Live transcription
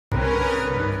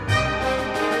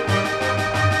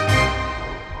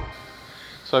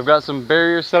So I've got some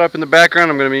barriers set up in the background.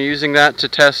 I'm going to be using that to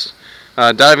test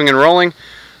diving and rolling.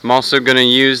 I'm also going to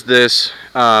use this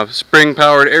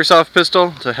spring-powered airsoft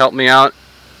pistol to help me out.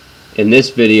 In this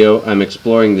video, I'm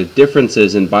exploring the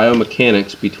differences in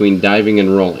biomechanics between diving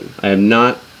and rolling. I am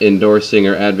not endorsing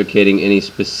or advocating any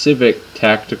specific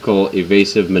tactical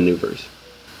evasive maneuvers.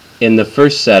 In the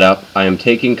first setup, I am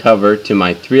taking cover to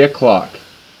my 3 o'clock.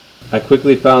 I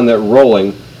quickly found that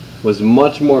rolling was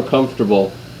much more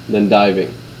comfortable than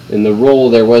diving. In the roll,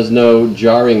 there was no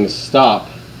jarring stop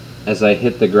as I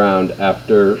hit the ground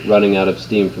after running out of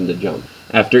steam from the jump.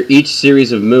 After each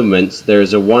series of movements, there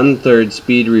is a 1/3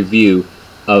 speed review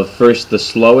of first the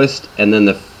slowest and then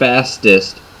the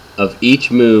fastest of each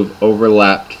move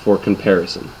overlapped for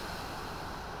comparison.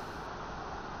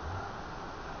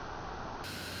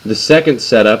 The second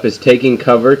setup is taking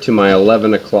cover to my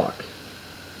 11 o'clock.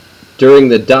 During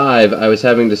the dive, I was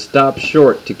having to stop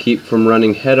short to keep from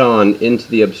running head-on into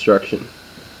the obstruction,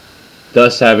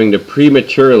 thus having to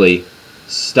prematurely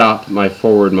stop my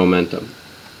forward momentum.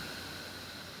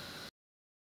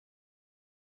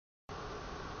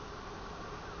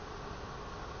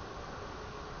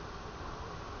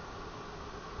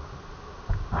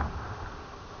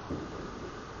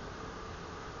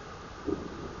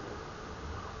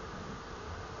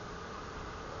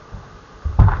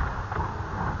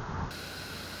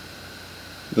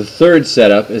 The third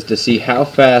setup is to see how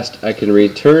fast I can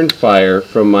return fire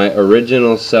from my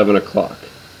original 7 o'clock,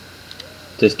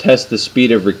 to test the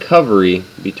speed of recovery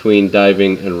between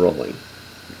diving and rolling.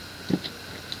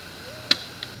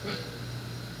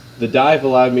 The dive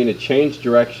allowed me to change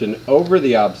direction over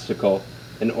the obstacle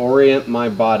and orient my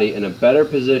body in a better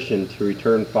position to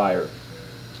return fire.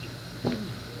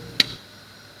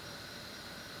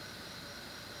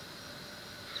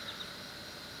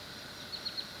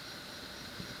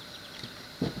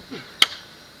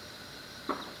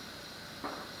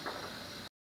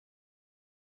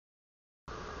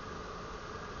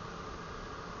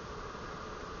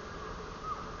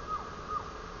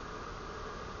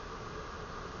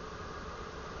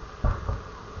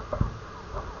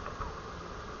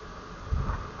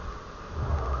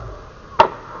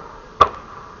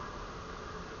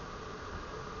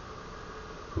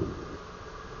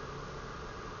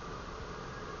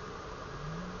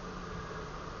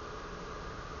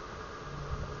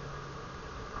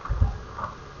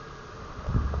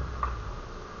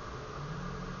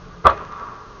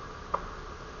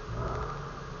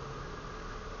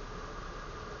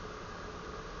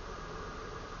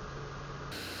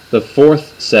 The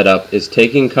fourth setup is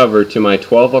taking cover to my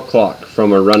 12 o'clock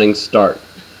from a running start,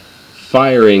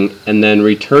 firing and then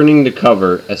returning to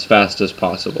cover as fast as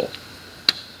possible.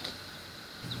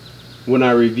 When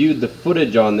I reviewed the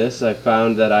footage on this, I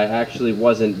found that I actually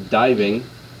wasn't diving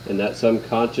and that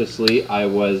subconsciously I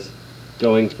was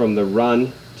going from the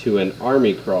run to an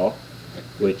army crawl,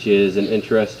 which is an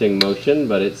interesting motion,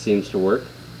 but it seems to work.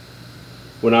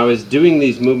 When I was doing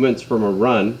these movements from a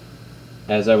run,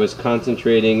 as I was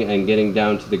concentrating and getting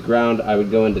down to the ground, I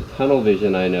would go into tunnel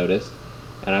vision, I noticed,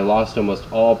 and I lost almost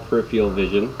all peripheral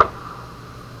vision.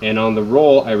 And on the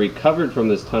roll, I recovered from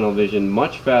this tunnel vision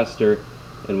much faster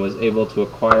and was able to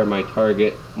acquire my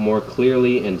target more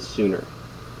clearly and sooner.